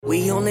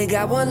We only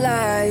got one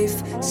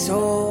life,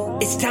 so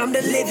it's time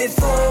to live it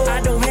full. I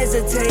don't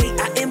hesitate,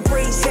 I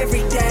embrace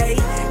every day,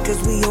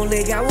 cause we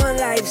only got one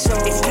life, so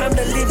it's time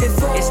to live it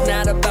full. It's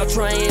not about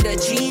trying to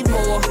achieve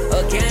more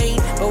again,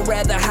 but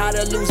rather how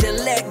to lose and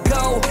let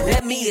go.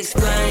 Let me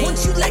explain.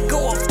 Once you let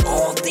go of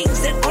all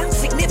things that aren't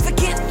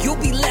significant, you'll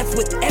be left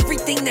with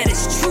everything that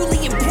is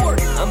truly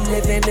important. I'm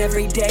living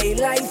everyday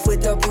life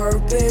with a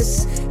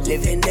purpose.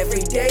 Living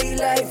everyday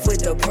life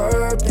with a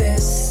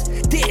purpose.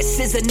 This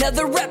is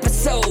another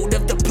episode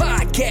of the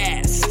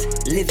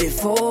podcast, Live It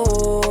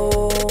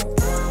Full.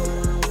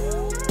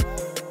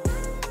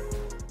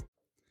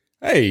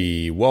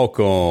 Hey,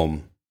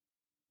 welcome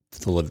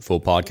to the Live It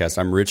Full podcast.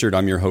 I'm Richard.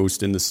 I'm your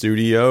host in the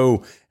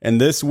studio. And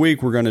this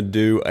week we're going to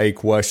do a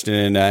question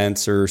and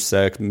answer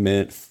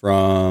segment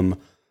from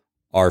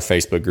our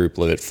Facebook group,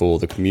 Live It Full,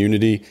 the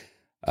community.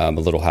 A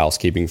little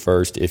housekeeping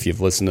first. If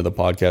you've listened to the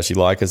podcast, you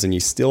like us, and you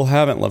still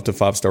haven't left a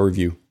 5-star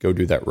review, go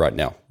do that right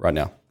now.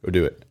 Go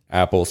do it.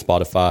 Apple,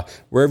 Spotify,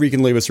 wherever you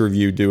can leave us a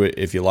review, do it.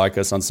 If you like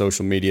us on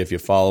social media, if you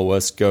follow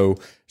us, go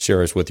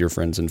share us with your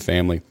friends and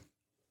family.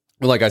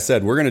 Well, like I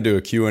said, we're going to do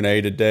a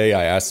Q&A today.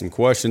 I asked some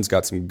questions,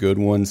 got some good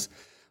ones,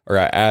 or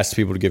I asked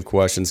people to give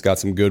questions, got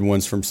some good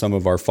ones from some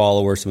of our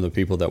followers, some of the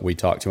people that we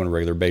talk to on a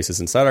regular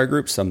basis inside our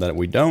group, some that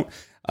we don't.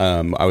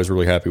 I was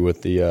really happy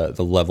with the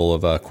level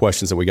of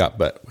questions that we got,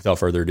 but without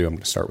further ado, I'm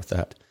going to start with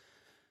that.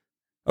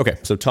 Okay,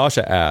 so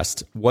Tasha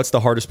asked, what's the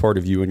hardest part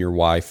of you and your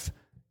wife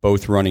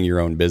both running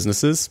your own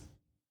businesses?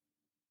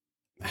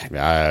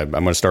 I'm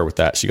going to start with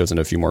that. She goes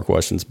into a few more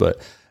questions,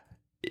 but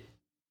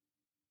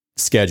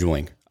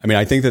scheduling. I mean,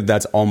 I think that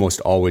that's almost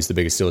always the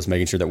biggest deal, is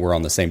making sure that we're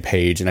on the same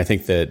page. And I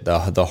think that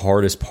the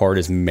hardest part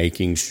is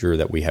making sure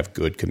that we have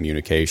good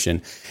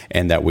communication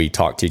and that we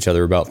talk to each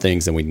other about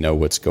things and we know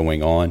what's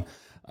going on.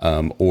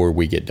 Or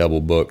we get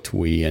double booked.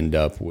 We end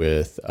up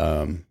with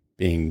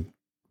being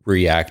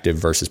reactive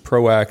versus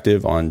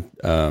proactive on,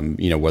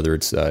 whether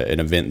it's an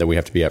event that we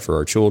have to be at for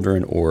our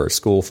children or a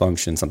school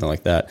function, something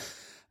like that,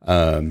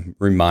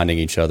 reminding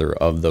each other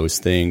of those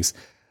things.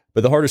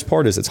 But the hardest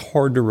part is it's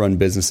hard to run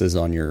businesses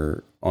on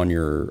your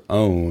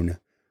own,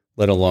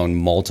 let alone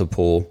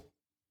multiple.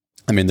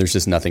 I mean, there's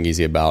just nothing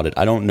easy about it.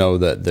 I don't know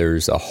that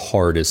there's a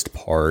hardest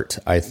part.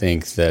 I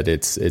think that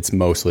it's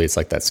mostly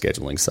like that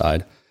scheduling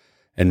side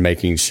and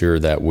making sure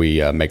that we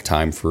make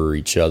time for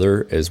each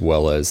other as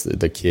well as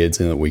the kids,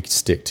 and that we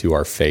stick to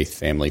our faith,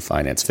 family,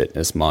 finance,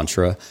 fitness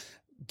mantra,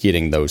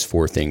 getting those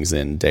 4 things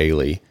in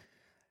daily.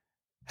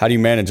 How do you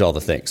manage all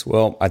the things?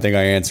 Well, I think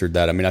I answered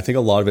that. I mean, I think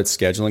a lot of it's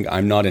scheduling.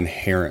 I'm not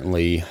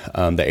inherently,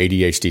 the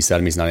ADHD side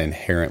of me is not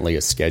inherently a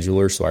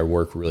scheduler. So I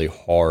work really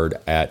hard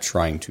at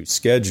trying to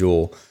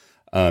schedule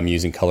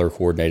using color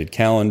coordinated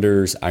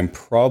calendars. I'm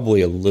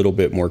probably a little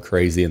bit more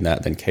crazy in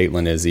that than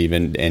Caitlin is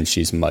even, and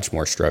she's much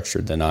more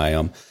structured than I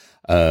am.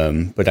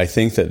 But I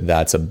think that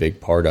that's a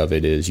big part of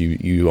it, is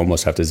you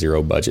almost have to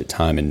zero budget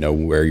time and know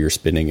where you're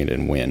spending it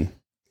and when.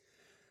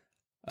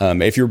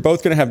 If you're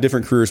both going to have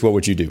different careers, what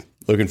would you do?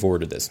 Looking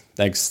forward to this.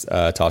 Thanks,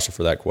 Tasha,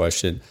 for that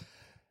question.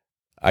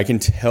 I can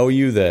tell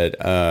you that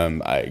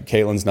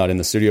Caitlin's not in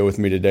the studio with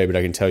me today, but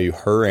I can tell you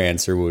her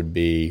answer would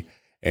be,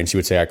 and she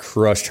would say, I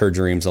crushed her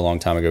dreams a long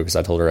time ago because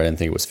I told her I didn't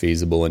think it was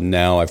feasible. And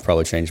now I've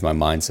probably changed my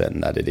mindset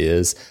and that it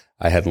is.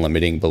 I had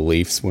limiting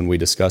beliefs when we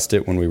discussed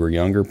it when we were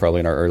younger, probably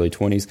in our early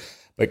 20s.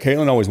 But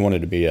Caitlin always wanted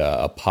to be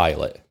a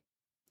pilot.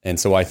 And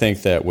so I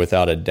think that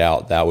without a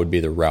doubt, that would be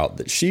the route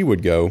that she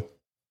would go.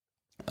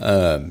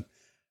 And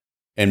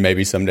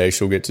maybe someday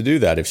she'll get to do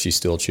that if she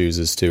still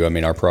chooses to. I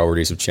mean, our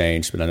priorities have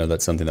changed, but I know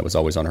that's something that was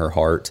always on her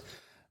heart.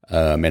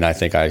 And I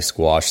think I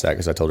squashed that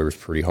because I told her it was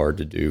pretty hard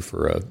to do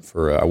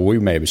we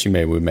may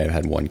have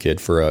had one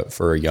kid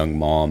for a young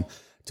mom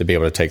to be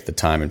able to take the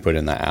time and put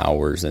in the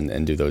hours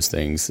and do those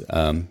things.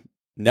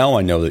 Now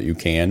I know that you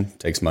can. It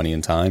takes money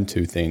and time,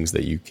 2 things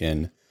that you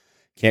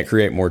can't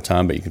create more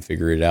time, but you can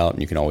figure it out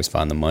and you can always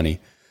find the money.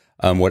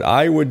 What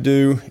I would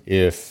do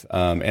if,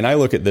 and I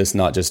look at this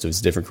not just as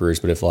different careers,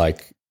 but if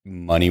like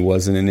money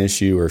wasn't an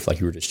issue or if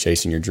like you were just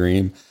chasing your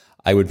dream,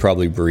 I would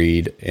probably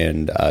breed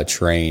and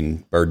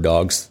train bird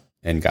dogs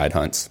and guide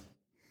hunts.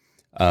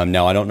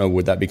 Now, I don't know,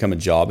 would that become a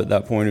job at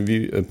that point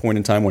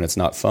in time when it's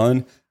not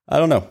fun? I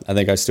don't know. I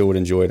think I still would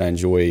enjoy it. I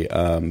enjoy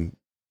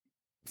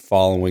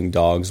following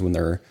dogs when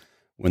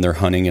they're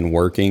hunting and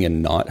working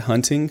and not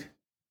hunting.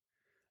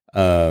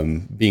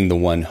 Being the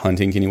one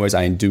hunting anyways,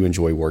 I do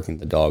enjoy working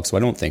the dog. So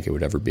I don't think it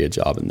would ever be a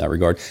job in that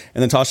regard.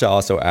 And then Tasha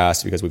also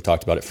asked, because we've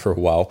talked about it for a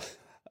while,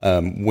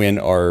 when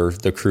are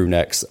the crew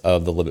necks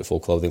of the Live It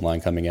Full clothing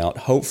line coming out?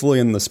 Hopefully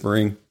in the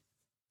spring.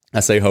 I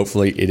say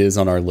hopefully. It is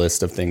on our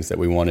list of things that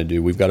we want to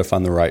do. We've got to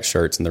find the right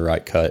shirts and the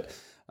right cut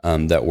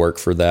that work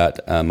for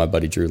that. My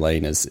buddy Drew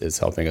Lane is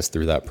helping us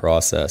through that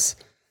process.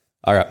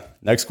 All right.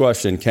 Next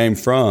question came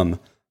from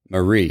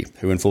Marie,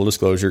 who in full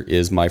disclosure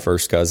is my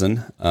first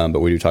cousin,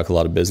 but we do talk a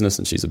lot of business,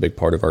 and she's a big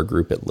part of our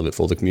group at Live It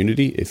Full, the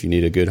community. If you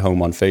need a good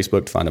home on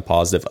Facebook to find a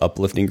positive,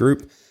 uplifting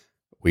group,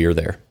 we are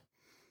there.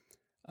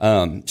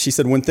 She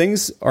said, when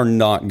things are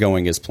not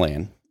going as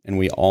planned, and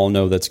we all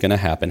know that's going to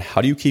happen,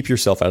 how do you keep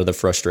yourself out of the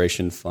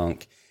frustration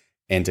funk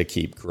and to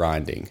keep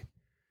grinding.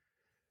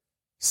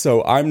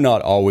 So I'm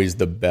not always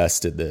the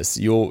best at this.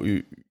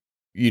 You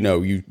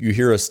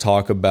hear us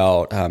talk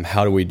about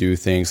how do we do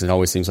things, and it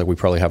always seems like we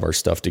probably have our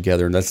stuff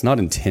together, and that's not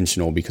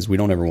intentional because we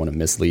don't ever want to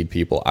mislead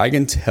people. I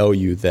can tell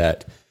you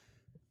that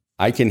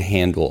I can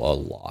handle a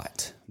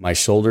lot. My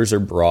shoulders are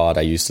broad.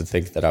 I used to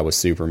think that I was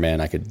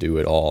Superman. I could do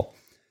it all.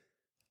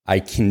 I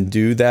can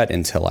do that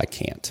until I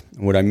can't.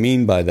 What I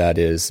mean by that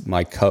is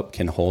my cup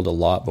can hold a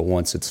lot, but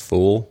once it's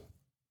full,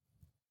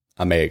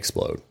 I may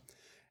explode.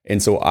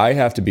 And so I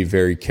have to be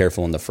very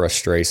careful on the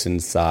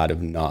frustration side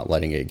of not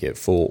letting it get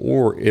full,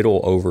 or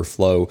it'll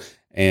overflow.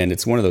 And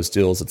it's one of those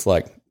deals. It's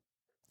like,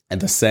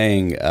 and the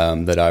saying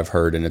that I've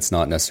heard, and it's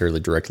not necessarily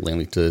directly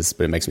linked to this,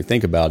 but it makes me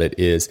think about it,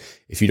 is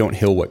if you don't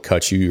heal what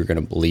cuts you, you're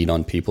going to bleed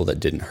on people that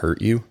didn't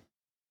hurt you.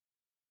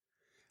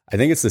 I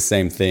think it's the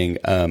same thing.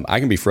 I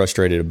can be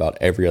frustrated about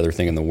every other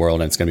thing in the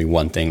world, and it's going to be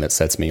one thing that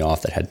sets me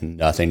off that had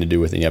nothing to do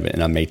with any of it.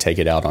 And I may take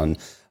it out on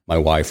my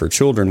wife or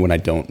children when I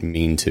don't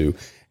mean to.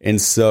 And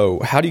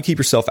so how do you keep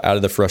yourself out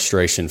of the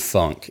frustration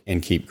funk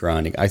and keep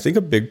grinding? I think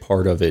a big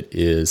part of it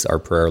is our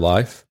prayer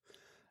life.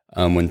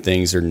 When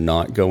things are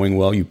not going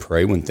well, you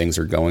pray. When things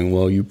are going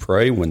well, you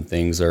pray. When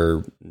things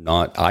are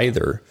not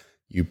either,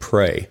 you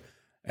pray.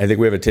 I think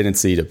we have a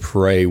tendency to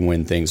pray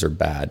when things are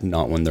bad,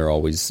 not when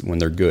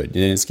they're good. And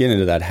it's getting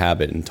into that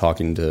habit and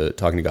talking to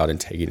God and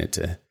taking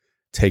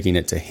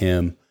it to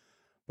Him.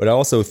 But I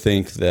also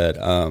think that,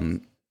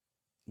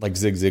 like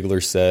Zig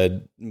Ziglar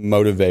said,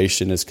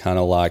 motivation is kind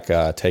of like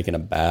taking a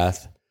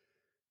bath.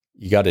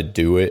 You got to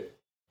do it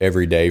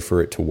every day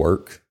for it to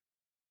work.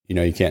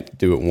 You can't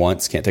do it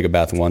once, can't take a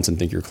bath once and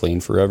think you're clean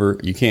forever.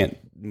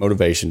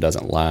 Motivation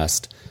doesn't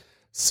last.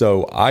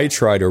 So I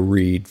try to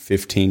read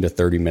 15 to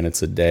 30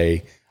 minutes a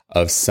day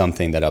of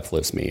something that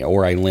uplifts me,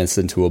 or I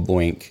listen to a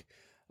Blink,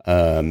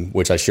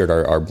 which I shared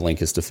our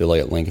Blinkist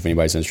affiliate link. If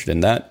anybody's interested in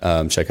that,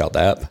 check out the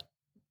app,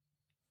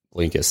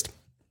 Blinkist.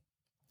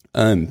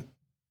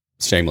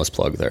 Shameless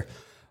plug there.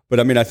 But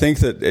I mean, I think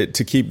that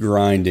to keep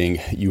grinding,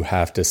 you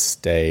have to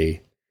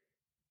stay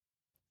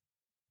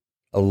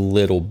a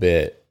little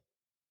bit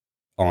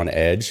on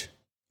edge.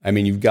 I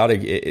mean, you've got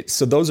to,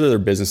 so those are their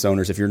business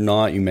owners. If you're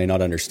not, you may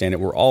not understand it.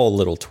 We're all a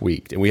little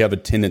tweaked, and we have a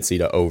tendency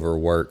to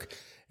overwork.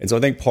 And so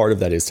I think part of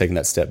that is taking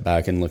that step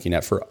back and looking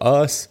at, for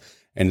us,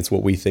 and it's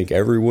what we think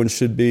everyone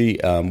should be,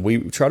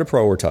 we try to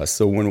prioritize.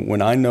 So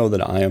when I know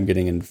that I am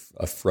getting in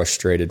a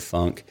frustrated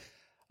funk,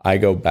 I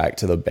go back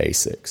to the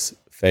basics: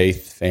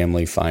 faith,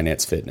 family,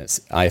 finance,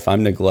 fitness. If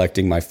I'm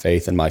neglecting my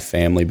faith and my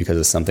family because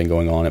of something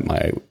going on at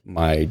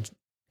my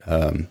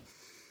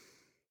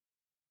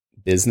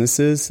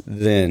businesses,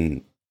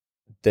 then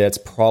that's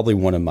probably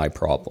one of my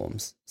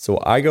problems.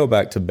 So I go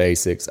back to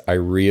basics. I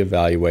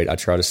reevaluate. I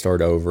try to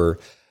start over,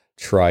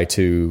 try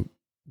to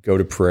go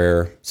to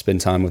prayer,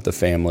 spend time with the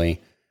family.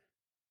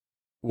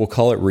 We'll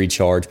call it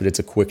recharge, but it's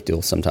a quick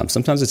deal sometimes.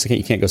 Sometimes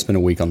you can't go spend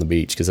a week on the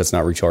beach because that's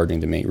not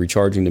recharging to me.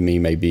 Recharging to me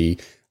may be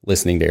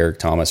listening to Eric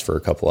Thomas for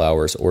a couple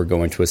hours, or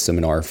going to a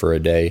seminar for a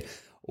day,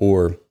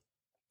 or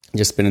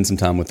just spending some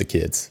time with the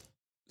kids.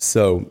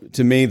 So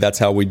to me, that's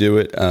how we do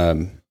it.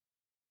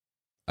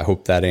 I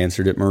hope that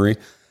answered it, Marie.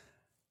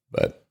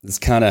 But it's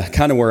kind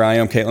of where I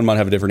am. Caitlin might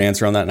have a different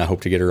answer on that, and I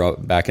hope to get her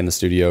back in the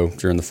studio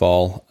during the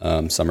fall.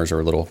 Summers are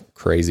a little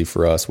crazy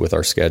for us with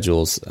our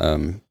schedules.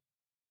 Then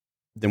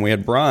we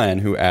had Brian,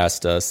 who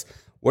asked us,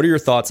 what are your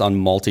thoughts on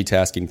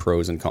multitasking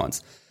pros and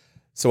cons?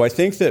 So I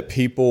think that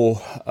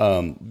people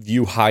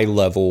view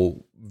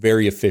high-level,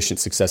 very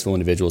efficient, successful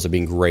individuals as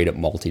being great at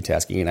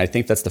multitasking. And I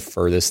think that's the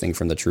furthest thing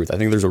from the truth. I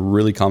think there's a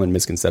really common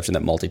misconception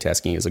that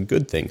multitasking is a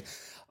good thing.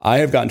 I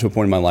have gotten to a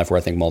point in my life where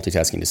I think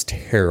multitasking is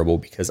terrible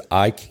because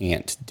I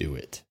can't do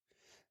it.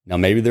 Now,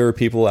 maybe there are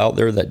people out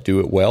there that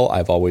do it well.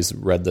 I've always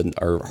read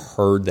or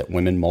heard that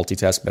women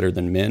multitask better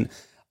than men.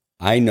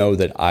 I know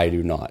that I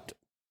do not.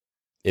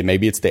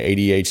 Maybe it's the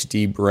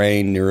ADHD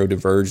brain,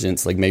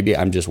 neurodivergence. Like, maybe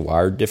I'm just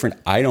wired different.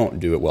 I don't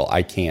do it well.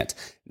 I can't.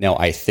 Now,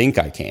 I think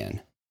I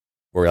can,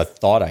 or I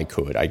thought I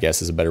could, I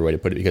guess is a better way to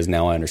put it, because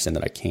now I understand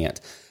that I can't.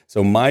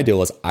 So my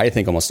deal is, I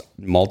think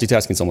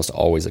multitasking is almost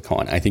always a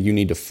con. I think you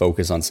need to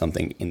focus on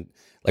something, in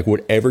like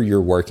whatever you're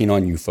working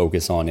on, you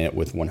focus on it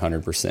with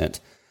 100%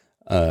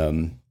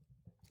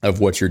 of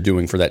what you're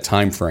doing for that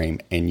time frame,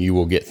 and you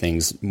will get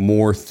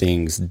more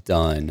things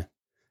done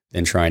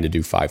than trying to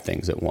do 5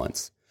 things at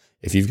once.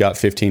 If you've got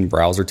 15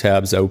 browser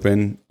tabs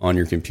open on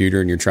your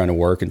computer and you're trying to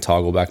work and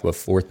toggle back and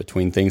forth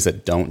between things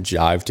that don't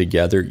jive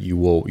together,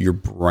 your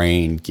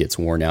brain gets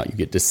worn out. You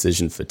get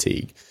decision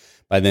fatigue.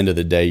 By the end of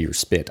the day, you're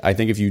spent. I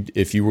think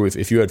if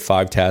you had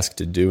 5 tasks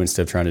to do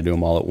instead of trying to do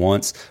them all at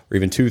once, or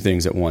even 2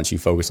 things at once, you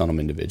focus on them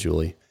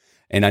individually.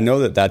 And I know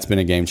that that's been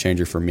a game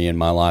changer for me in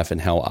my life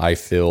and how I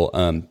feel,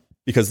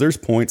 because there's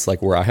points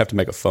like where I have to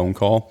make a phone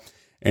call,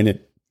 and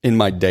in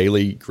my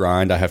daily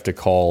grind, I have to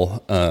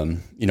call,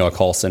 a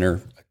call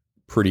center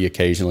pretty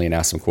occasionally and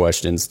ask some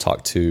questions,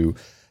 talk to,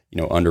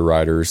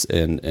 underwriters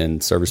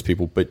and service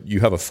people. But you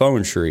have a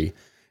phone tree,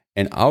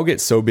 and I'll get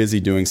so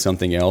busy doing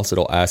something else,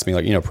 it'll ask me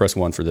like, press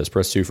 1 for this,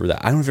 press 2 for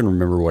that. I don't even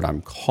remember what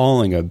I'm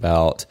calling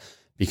about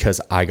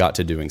because I got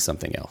to doing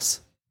something else.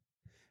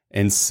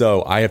 And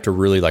so I have to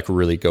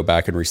really go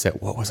back and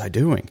reset. What was I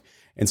doing?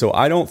 And so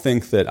I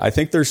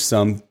think there's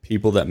some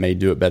people that may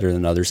do it better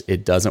than others.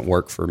 It doesn't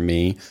work for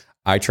me.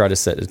 I try to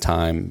set a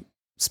time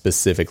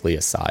specifically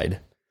aside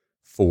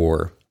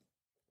for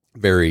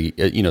very,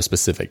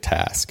 specific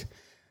task.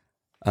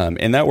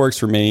 And that works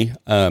for me.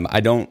 I'm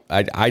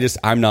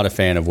not a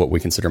fan of what we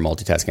consider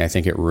multitasking. I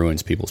think it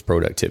ruins people's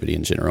productivity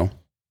in general.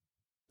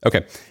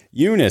 Okay.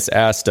 Eunice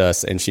asked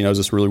us, and she knows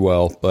this really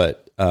well,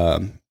 but,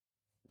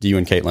 do you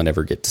and Caitlin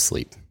ever get to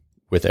sleep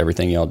with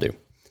everything y'all do?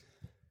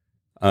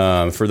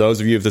 For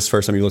those of you, if this is the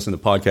first time you listen to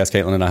the podcast,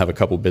 Caitlin and I have a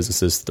couple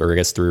businesses, or I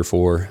guess 3 or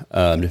 4,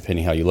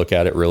 depending how you look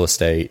at it, real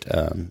estate,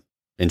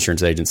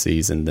 insurance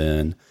agencies, and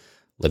then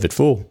Live It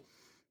Full.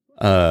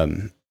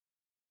 And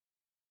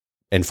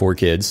 4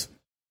 kids.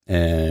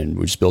 And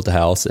we just built a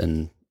house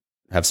and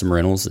have some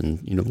rentals,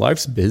 and,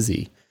 life's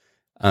busy.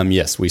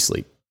 Yes, we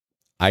sleep.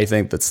 I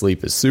think that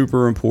sleep is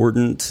super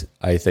important.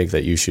 I think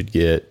that you should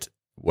get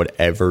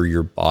whatever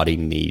your body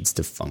needs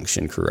to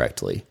function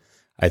correctly.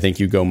 I think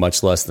you go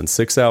much less than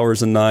 6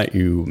 hours a night,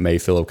 you may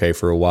feel okay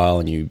for a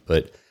while,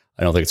 but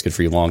I don't think it's good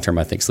for you long term.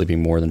 I think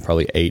sleeping more than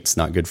probably 8 is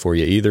not good for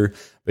you either.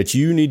 But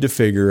you need to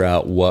figure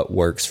out what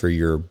works for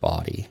your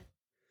body.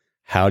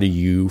 How do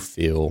you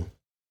feel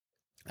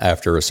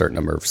after a certain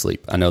number of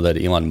sleep? I know that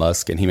Elon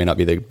Musk, and he may not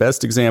be the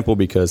best example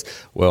because,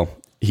 well,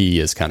 he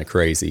is kind of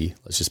crazy.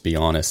 Let's just be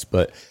honest.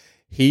 But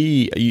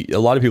a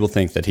lot of people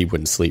think that he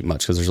wouldn't sleep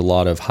much because there's a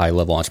lot of high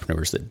level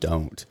entrepreneurs that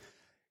don't.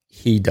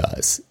 He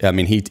does. I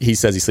mean, he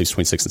says he sleeps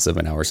between 6 and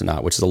 7 hours a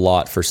night, which is a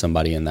lot for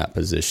somebody in that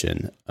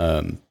position.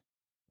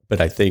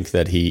 But I think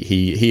that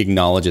he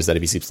acknowledges that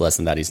if he sleeps less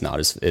than that, he's not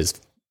as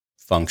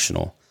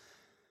functional.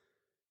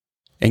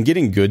 And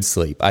getting good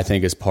sleep, I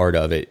think, is part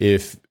of it.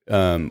 If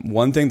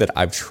one thing that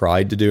I've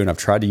tried to do, and I've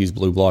tried to use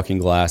blue blocking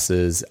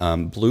glasses,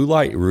 blue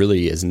light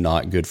really is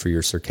not good for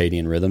your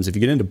circadian rhythms. If you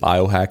get into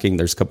biohacking,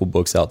 there's a couple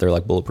books out there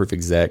like Bulletproof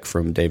Exec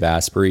from Dave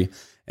Asprey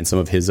and some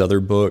of his other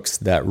books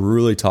that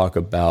really talk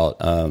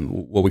about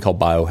what we call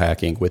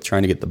biohacking with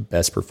trying to get the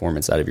best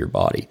performance out of your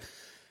body.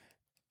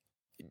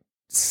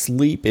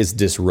 Sleep is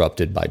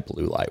disrupted by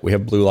blue light. We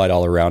have blue light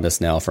all around us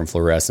now, from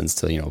fluorescents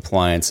to,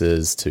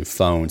 appliances to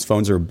phones.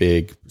 Phones are a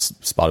big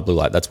spot of blue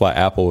light. That's why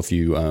Apple, if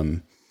you,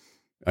 on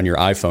your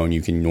iPhone,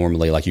 you can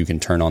normally, you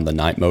can turn on the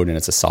night mode and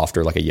it's a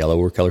softer, a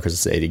yellower color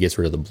because it gets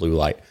rid of the blue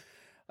light.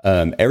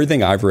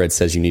 Everything I've read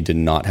says you need to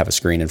not have a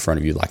screen in front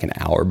of you an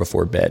hour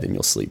before bed and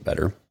you'll sleep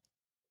better.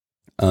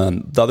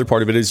 The other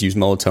part of it is use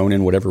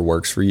melatonin, whatever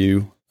works for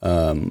you.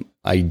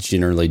 I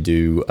generally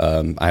do.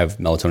 I have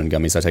melatonin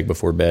gummies I take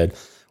before bed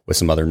with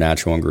some other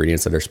natural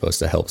ingredients that are supposed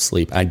to help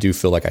sleep. I do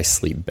feel like I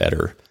sleep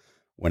better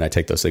when I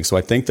take those things. So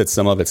I think that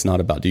some of it's not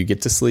about, do you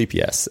get to sleep?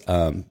 Yes.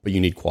 But you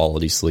need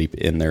quality sleep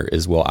in there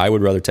as well. I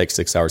would rather take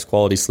 6 hours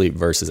quality sleep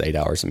versus 8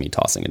 hours of me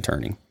tossing and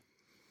turning.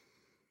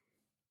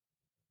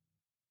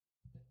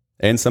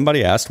 And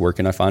somebody asked, where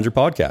can I find your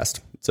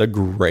podcast? It's a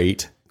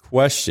great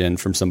question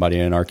from somebody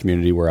in our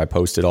community where I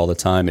post it all the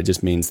time. It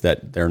just means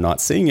that they're not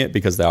seeing it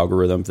because the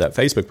algorithm that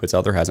Facebook puts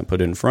out there hasn't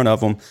put it in front of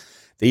them.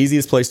 The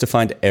easiest place to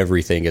find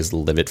everything is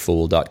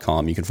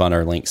liveitfull.com. You can find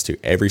our links to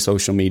every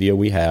social media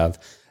we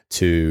have,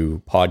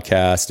 to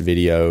podcast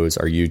videos,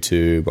 our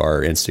YouTube,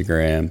 our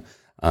Instagram.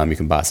 You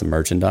can buy some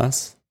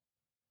merchandise.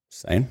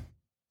 Saying,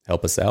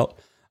 help us out.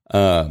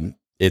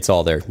 It's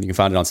all there. You can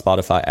find it on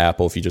Spotify,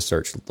 Apple. If you just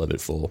search Live It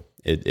Full,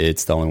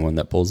 it's the only one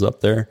that pulls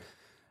up there.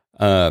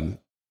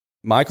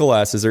 Michael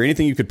asks, is there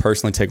anything you could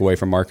personally take away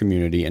from our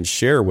community and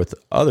share with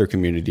other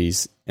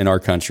communities in our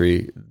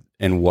country?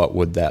 And what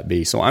would that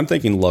be? So I'm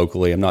thinking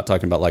locally. I'm not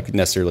talking about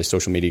necessarily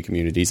social media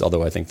communities,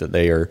 although I think that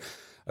they are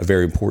a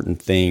very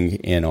important thing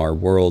in our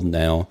world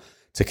now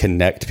to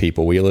connect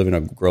people. We live in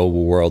a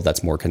global world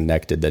that's more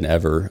connected than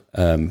ever.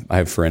 I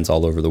have friends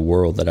all over the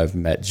world that I've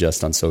met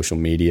just on social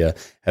media,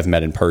 have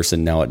met in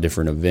person now at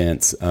different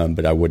events,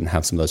 but I wouldn't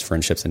have some of those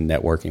friendships and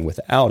networking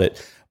without it.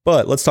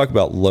 But let's talk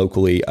about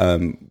locally.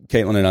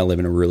 Caitlin and I live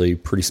in a really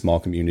pretty small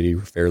community,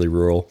 fairly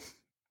rural.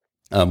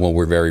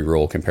 We're very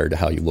rural compared to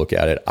how you look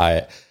at it.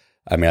 I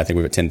think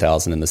we have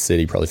 10,000 in the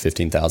city, probably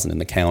 15,000 in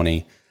the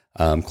county.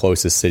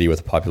 Closest city with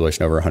a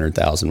population over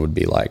 100,000 would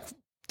be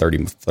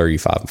 30,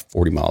 35,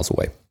 40 miles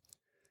away.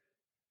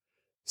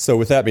 So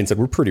with that being said,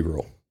 we're pretty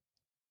rural.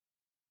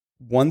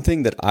 One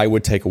thing that I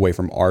would take away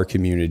from our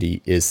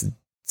community is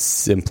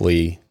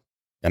simply,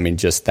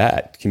 just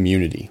that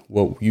community.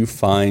 What you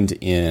find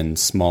in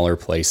smaller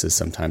places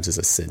sometimes is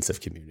a sense of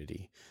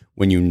community.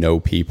 When you know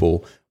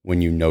people,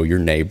 when you know your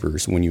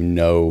neighbors, when you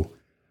know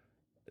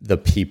the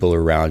people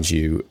around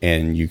you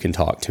and you can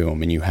talk to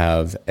them and you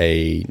have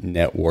a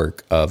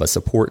network of a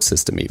support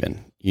system,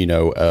 even,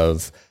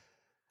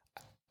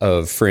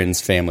 of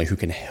friends, family who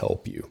can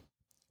help you.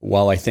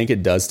 While I think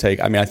it does take,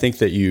 I think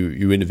that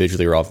you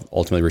individually are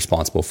ultimately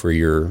responsible for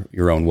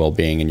your own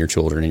well-being and your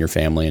children and your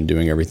family and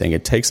doing everything.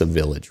 It takes a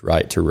village,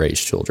 right, to raise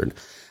children.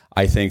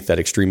 I think that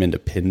extreme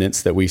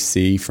independence that we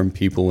see from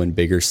people in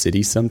bigger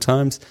cities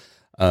sometimes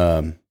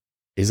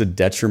is a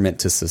detriment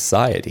to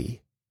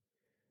society.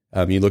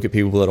 You look at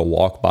people that'll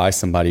walk by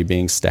somebody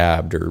being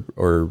stabbed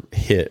or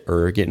hit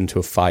or get into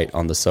a fight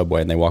on the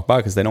subway, and they walk by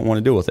because they don't want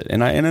to deal with it.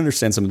 And I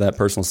understand some of that.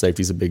 Personal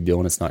safety is a big deal,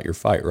 and it's not your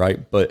fight,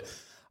 right? But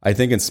I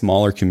think in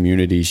smaller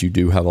communities, you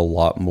do have a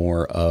lot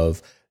more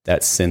of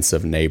that sense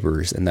of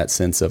neighbors and that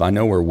sense of, I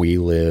know where we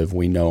live.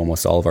 We know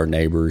almost all of our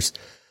neighbors.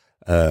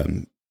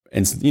 And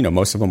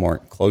most of them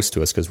aren't close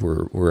to us because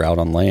we're out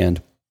on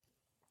land.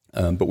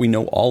 But we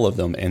know all of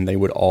them, and they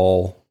would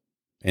all,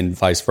 and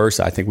vice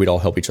versa. I think we'd all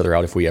help each other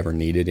out if we ever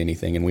needed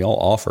anything. And we all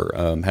offer.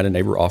 Had a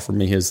neighbor offer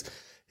me his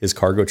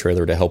cargo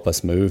trailer to help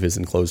us move, his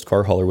enclosed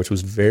car hauler, which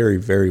was very,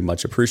 very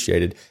much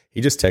appreciated.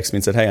 He just texted me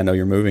and said, "Hey, I know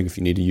you're moving. If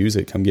you need to use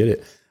it, come get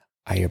it."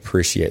 I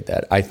appreciate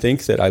that. I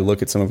think that I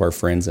look at some of our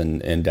friends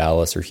in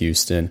Dallas or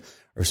Houston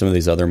or some of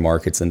these other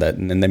markets, and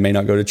they may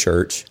not go to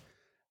church,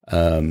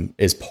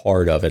 is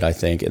part of it, I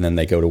think. And then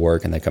they go to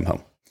work and they come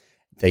home.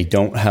 They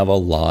don't have a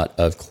lot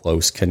of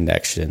close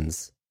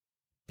connections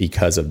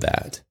because of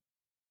that.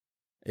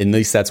 At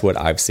least that's what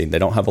I've seen. They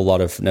don't have a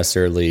lot of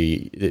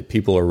necessarily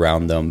people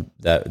around them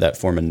that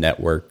form a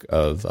network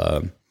of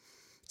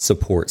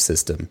support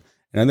system.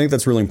 And I think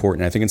that's really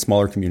important. I think in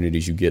smaller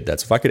communities, you get that.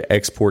 So if I could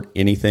export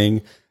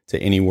anything to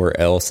anywhere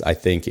else, I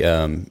think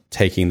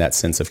taking that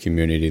sense of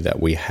community that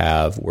we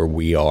have where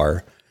we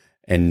are,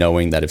 and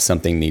knowing that if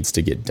something needs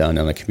to get done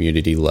on a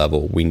community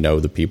level, we know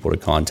the people to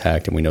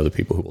contact, and we know the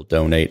people who will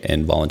donate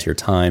and volunteer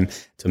time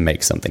to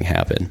make something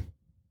happen.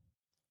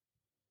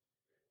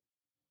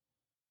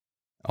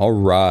 All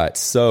right.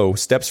 So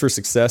Steps for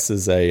Success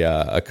is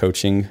a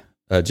coaching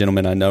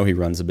gentleman I know. He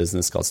runs a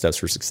business called Steps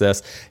for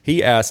Success.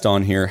 He asked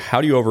on here,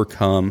 how do you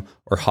overcome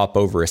or hop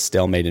over a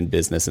stalemate in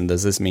business? And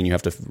does this mean you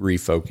have to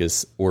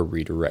refocus or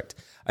redirect?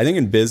 I think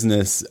in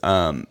business,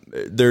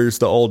 there's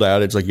the old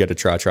adage, like you got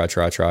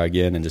to try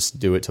again and just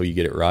do it till you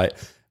get it right.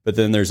 But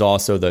then there's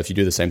also if you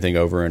do the same thing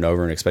over and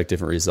over and expect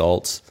different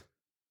results,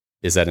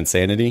 is that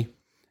insanity?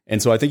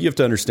 And so I think you have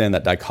to understand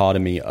that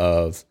dichotomy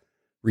of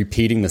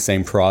repeating the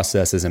same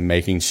processes and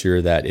making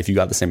sure that if you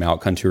got the same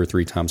outcome 2 or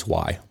 3 times,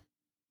 why?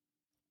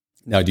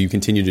 Now, do you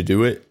continue to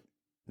do it?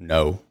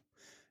 No.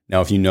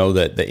 Now, if you know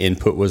that the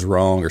input was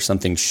wrong or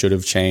something should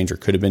have changed or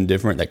could have been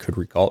different, that could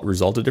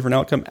result in a different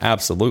outcome,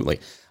 absolutely.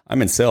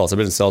 I'm in sales. I've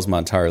been in sales my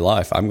entire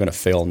life. I'm going to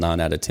fail 9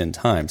 out of 10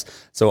 times.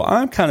 So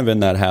I'm kind of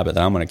in that habit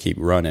that I'm going to keep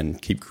running,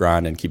 keep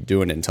grinding, keep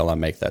doing it until I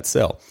make that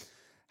sale.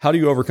 How do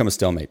you overcome a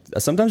stalemate?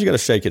 Sometimes you got to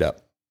shake it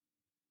up.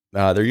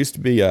 There used to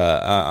be,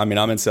 I'm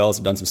in sales.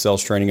 I've done some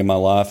sales training in my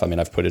life.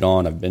 I've put it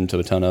on. I've been to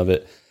a ton of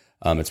it.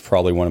 It's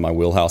probably one of my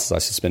wheelhouses I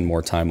should spend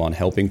more time on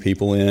helping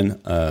people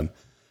in.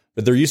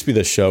 But there used to be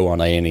this show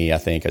on A&E, I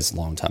think, as a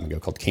long time ago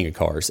called King of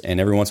Cars. And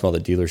every once in a while,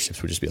 the dealerships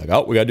would just be like,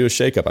 oh, we got to do a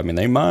shakeup.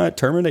 They might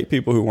terminate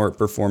people who weren't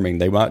performing.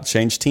 They might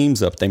change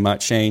teams up. They might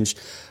change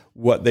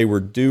what they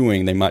were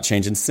doing. They might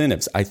change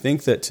incentives. I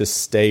think that to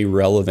stay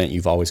relevant,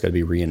 you've always got to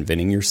be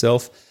reinventing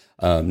yourself.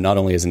 Not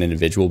only as an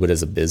individual, but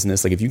as a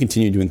business. Like if you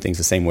continue doing things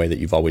the same way that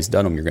you've always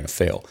done them, you're going to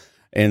fail.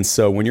 And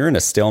so when you're in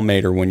a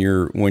stalemate or when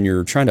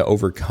you're trying to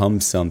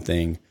overcome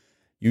something,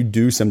 you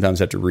do sometimes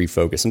have to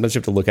refocus. Sometimes you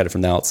have to look at it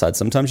from the outside.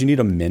 Sometimes you need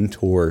a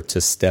mentor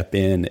to step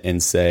in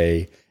and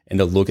say, and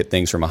to look at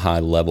things from a high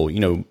level.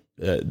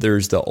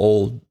 There's the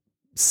old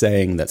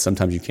saying that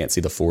sometimes you can't see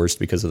the forest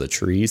because of the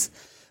trees.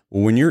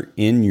 Well, when you're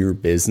in your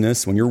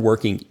business, when you're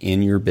working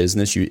in your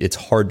business, it's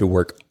hard to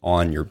work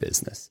on your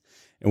business.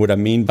 And what I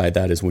mean by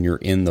that is when you're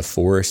in the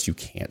forest, you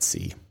can't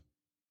see.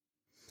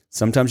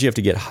 Sometimes you have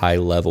to get high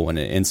level in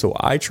it. And so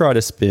I try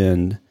to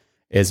spend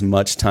as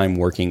much time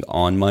working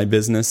on my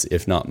business,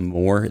 if not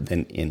more,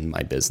 than in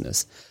my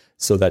business.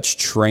 So that's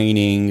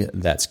training,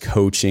 that's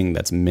coaching,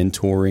 that's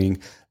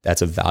mentoring,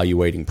 that's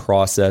evaluating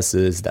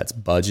processes, that's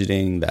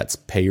budgeting, that's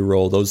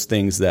payroll, those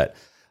things that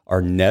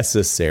are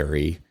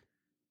necessary,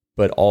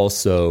 but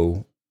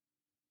also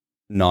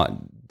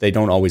they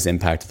don't always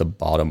impact the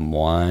bottom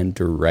line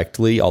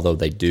directly, although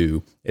they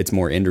do. It's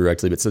more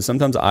indirectly. But so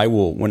sometimes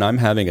when I'm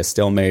having a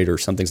stalemate or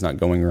something's not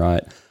going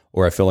right,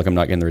 or I feel like I'm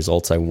not getting the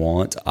results I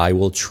want, I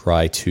will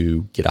try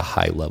to get a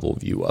high level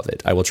view of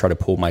it. I will try to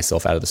pull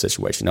myself out of the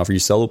situation. Now, for you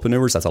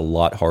solopreneurs, that's a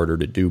lot harder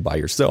to do by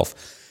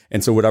yourself.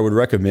 And so what I would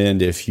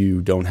recommend if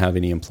you don't have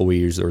any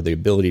employees or the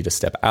ability to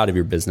step out of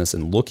your business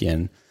and look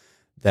in,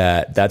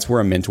 that's where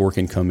a mentor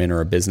can come in,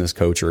 or a business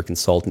coach or a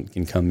consultant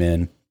can come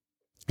in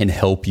and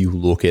help you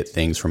look at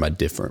things from a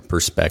different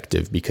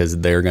perspective, because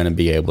they're going to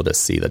be able to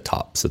see the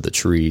tops of the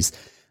trees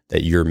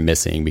that you're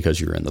missing because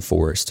you're in the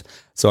forest.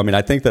 So,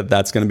 I think that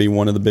that's going to be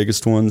one of the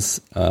biggest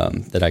ones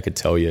that I could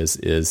tell you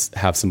is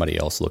have somebody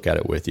else look at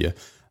it with you.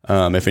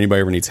 If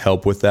anybody ever needs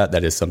help with that,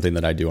 that is something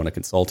that I do on a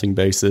consulting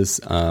basis.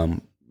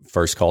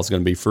 First call is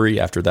going to be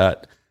free. After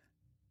that,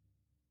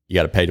 you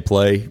got to pay to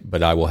play,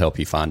 but I will help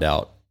you find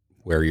out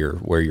where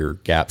your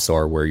gaps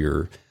are, where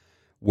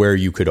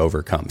you could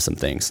overcome some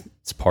things.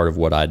 It's part of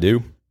what I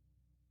do,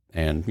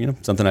 and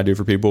something I do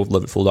for people.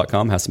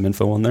 liveitfull.com has some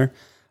info on there.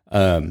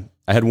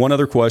 I had one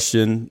other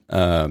question.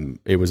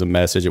 It was a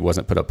message. It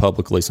wasn't put up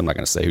publicly, so I'm not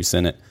going to say who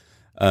sent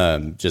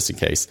it, just in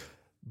case.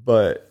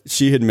 But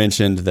she had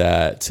mentioned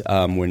that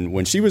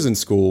when she was in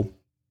school,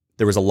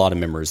 there was a lot of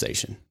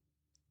memorization.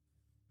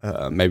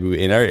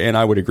 And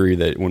I would agree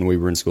that when we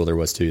were in school, there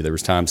was too. There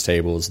was times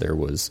tables. There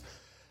was,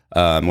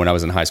 when I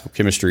was in high school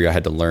chemistry, I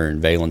had to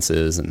learn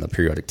valences and the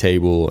periodic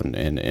table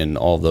and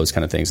all of those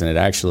kind of things. And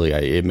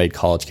it made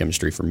college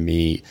chemistry for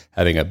me,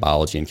 having a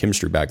biology and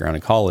chemistry background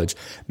in college,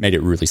 made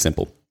it really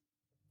simple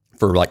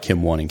for like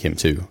Chem 1 and Chem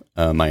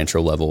 2, my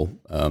intro level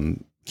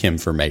chem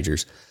for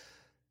majors,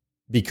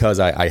 because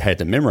I had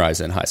to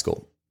memorize it in high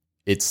school.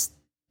 It's,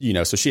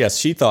 so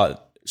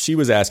she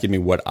was asking me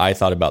what I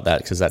thought about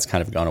that, because that's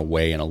kind of gone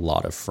away in a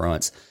lot of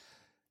fronts.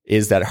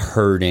 Is that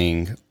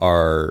hurting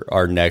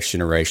our next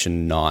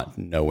generation not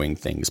knowing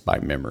things by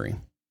memory?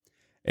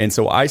 And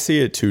so I see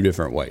it two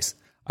different ways.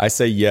 I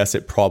say, yes,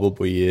 it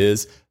probably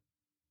is.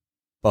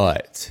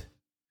 But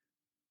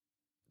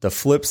the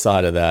flip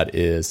side of that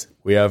is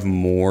we have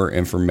more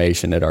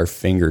information at our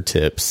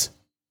fingertips.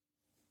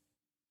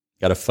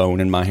 Got a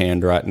phone in my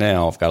hand right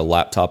now. I've got a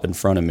laptop in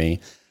front of me.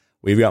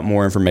 We've got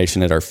more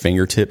information at our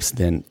fingertips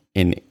than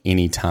in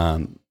any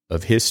time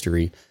of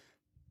history.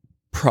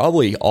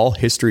 Probably all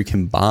history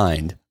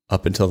combined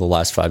up until the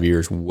last 5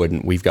 years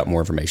we've got more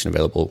information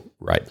available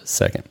right this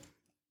second.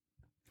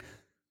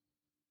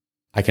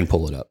 I can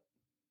pull it up.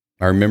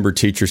 I remember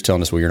teachers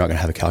telling us, well, you're not going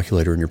to have a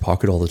calculator in your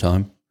pocket all the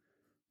time.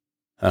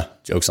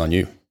 Joke's on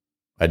you.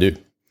 I do.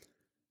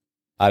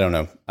 I don't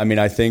know. I mean,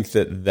 I think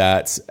I've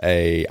got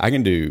a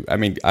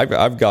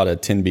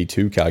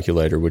 10B2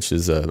 calculator, which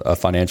is a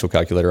financial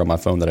calculator on my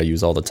phone that I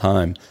use all the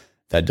time,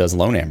 that does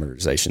loan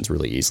amortizations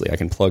really easily. I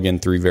can plug in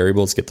 3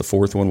 variables, get the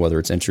fourth one, whether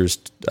it's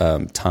interest,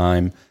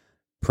 time,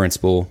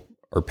 principal,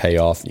 or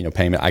payoff,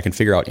 payment. I can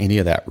figure out any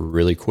of that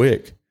really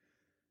quick.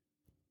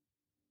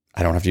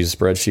 I don't have to use a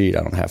spreadsheet.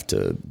 I don't have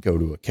to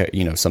go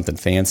to something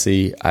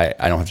fancy. I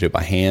don't have to do it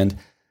by hand.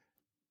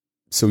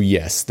 So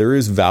yes, there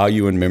is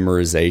value in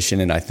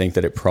memorization, and I think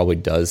that it probably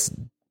does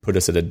put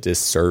us at a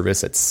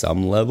disservice at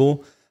some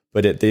level.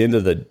 But at the end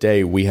of the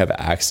day, we have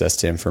access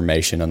to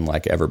information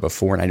unlike ever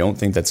before, and I don't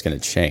think that's going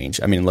to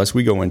change. I mean, unless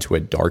we go into a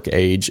dark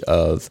age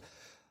of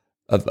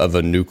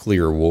a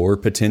nuclear war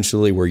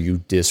potentially, where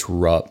you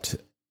disrupt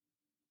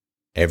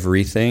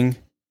everything,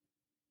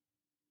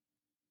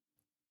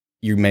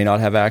 you may not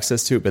have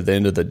access to it. But at the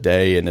end of the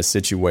day, in a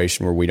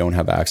situation where we don't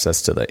have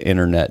access to the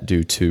internet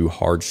due to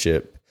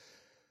hardship,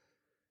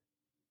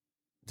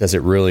 does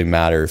it really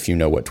matter if you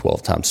know what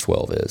 12 times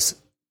 12 is?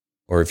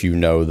 Or if you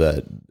know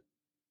that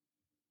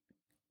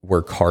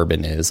where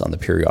carbon is on the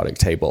periodic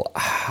table?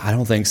 I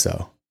don't think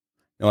so.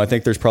 No, I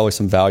think there's probably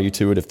some value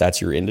to it if that's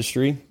your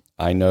industry.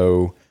 I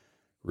know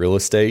real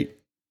estate.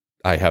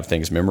 I have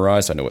things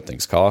memorized. I know what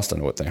things cost. I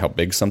know how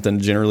big something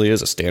generally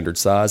is, a standard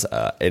size.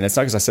 And it's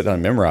not because I sit down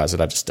and memorize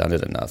it. I've just done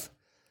it enough.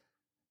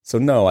 So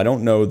no, I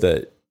don't know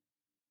that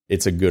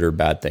it's a good or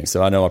bad thing.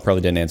 So I know I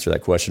probably didn't answer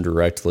that question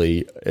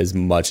directly as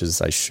much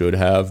as I should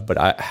have, but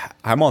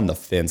I'm on the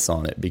fence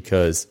on it,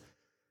 because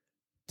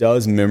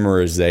does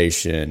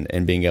memorization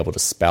and being able to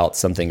spout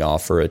something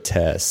off for a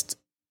test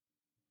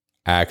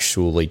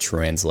actually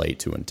translate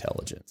to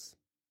intelligence?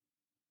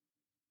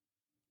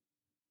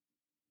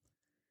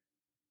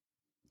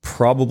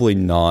 Probably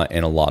not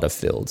in a lot of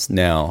fields.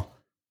 Now,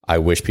 I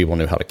wish people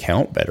knew how to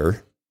count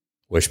better.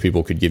 Wish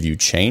people could give you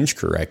change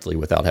correctly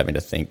without having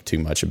to think too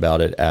much about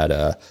it at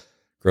a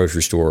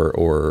grocery store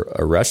or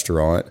a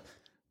restaurant.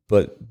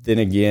 But then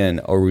again,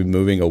 are we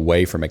moving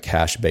away from a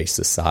cash-based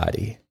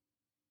society?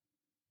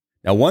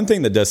 Now, one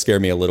thing that does scare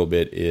me a little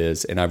bit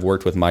is, and I've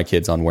worked with my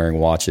kids on wearing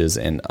watches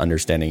and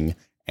understanding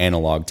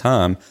analog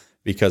time,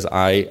 because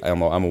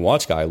I'm a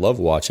watch guy. I love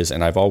watches,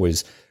 and I've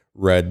always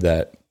read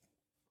that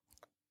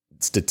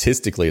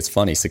statistically, it's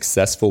funny,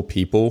 successful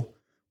people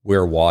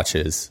wear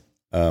watches,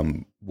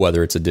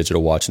 whether it's a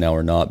digital watch now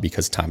or not,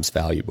 because time's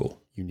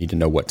valuable. You need to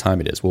know what time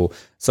it is. Well,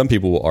 some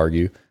people will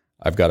argue,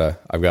 I've got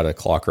a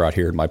clock right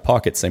here in my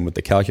pocket. Same with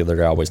the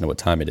calculator. I always know what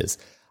time it is.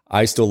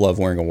 I still love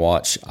wearing a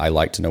watch. I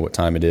like to know what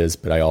time it is,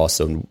 but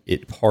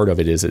part of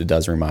it is it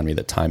does remind me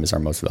that time is our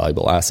most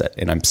valuable asset.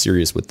 And I'm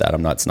serious with that.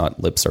 It's not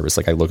lip service.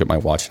 Like, I look at my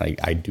watch and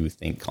I do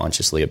think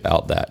consciously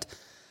about that.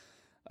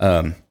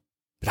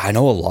 But I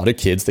know a lot of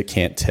kids that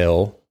can't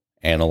tell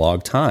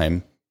analog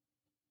time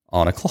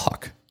on a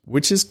clock,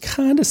 which is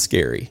kind of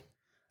scary.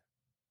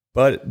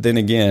 But then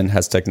again,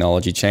 has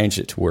technology changed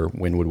it to where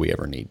when would we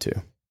ever need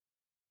to?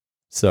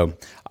 So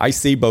I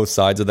see both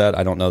sides of that.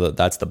 I don't know that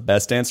that's the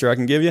best answer I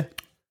can give you,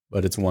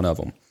 but it's one of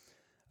them.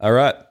 All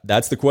right.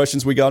 That's the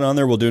questions we got on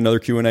there. We'll do another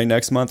Q&A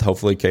next month.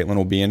 Hopefully Caitlin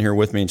will be in here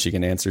with me and she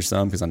can answer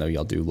some, because I know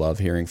y'all do love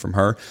hearing from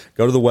her.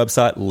 Go to the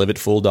website,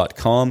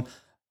 liveitfull.com,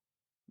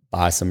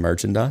 buy some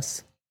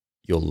merchandise.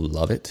 You'll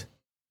love it.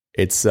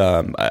 It's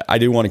I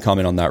do want to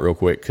comment on that real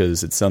quick,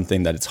 because it's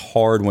something that it's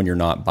hard when you're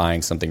not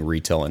buying something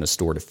retail in a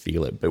store to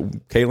feel it.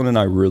 But Caitlin and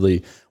I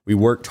we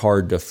worked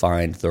hard to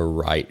find the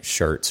right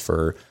shirts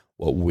for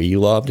what we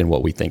loved and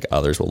what we think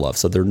others will love.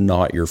 So they're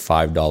not your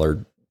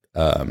 $5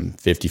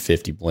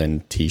 50-50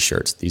 blend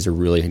t-shirts. These are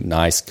really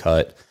nice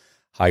cut,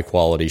 high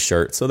quality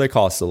shirts. So they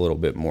cost a little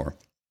bit more.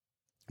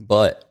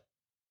 But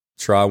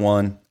try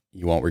one,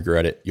 you won't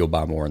regret it. You'll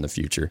buy more in the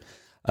future.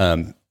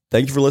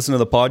 Thank you for listening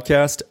to the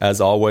podcast.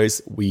 As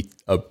always, we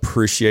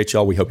appreciate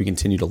y'all. We hope you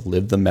continue to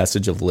live the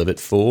message of live it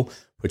full.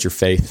 Put your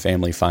faith,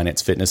 family,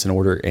 finance, fitness in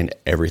order, and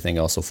everything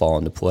else will fall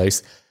into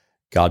place.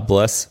 God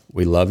bless.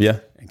 We love you,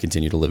 and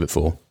continue to live it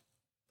full.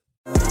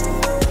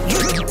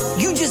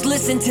 You just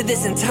listened to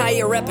this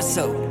entire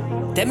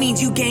episode. That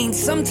means you gained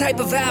some type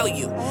of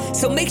value.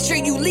 So make sure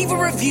you leave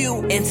a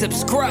review and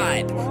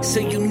subscribe so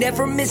you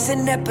never miss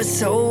an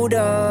episode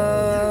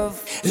of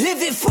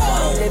Live It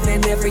Full.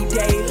 Living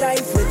everyday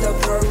life with a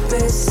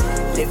purpose.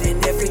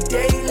 Living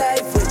everyday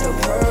life with a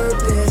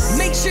purpose.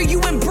 Make sure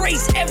you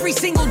embrace every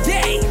single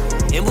day.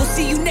 And we'll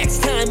see you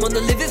next time on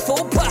the Live It Full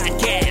podcast.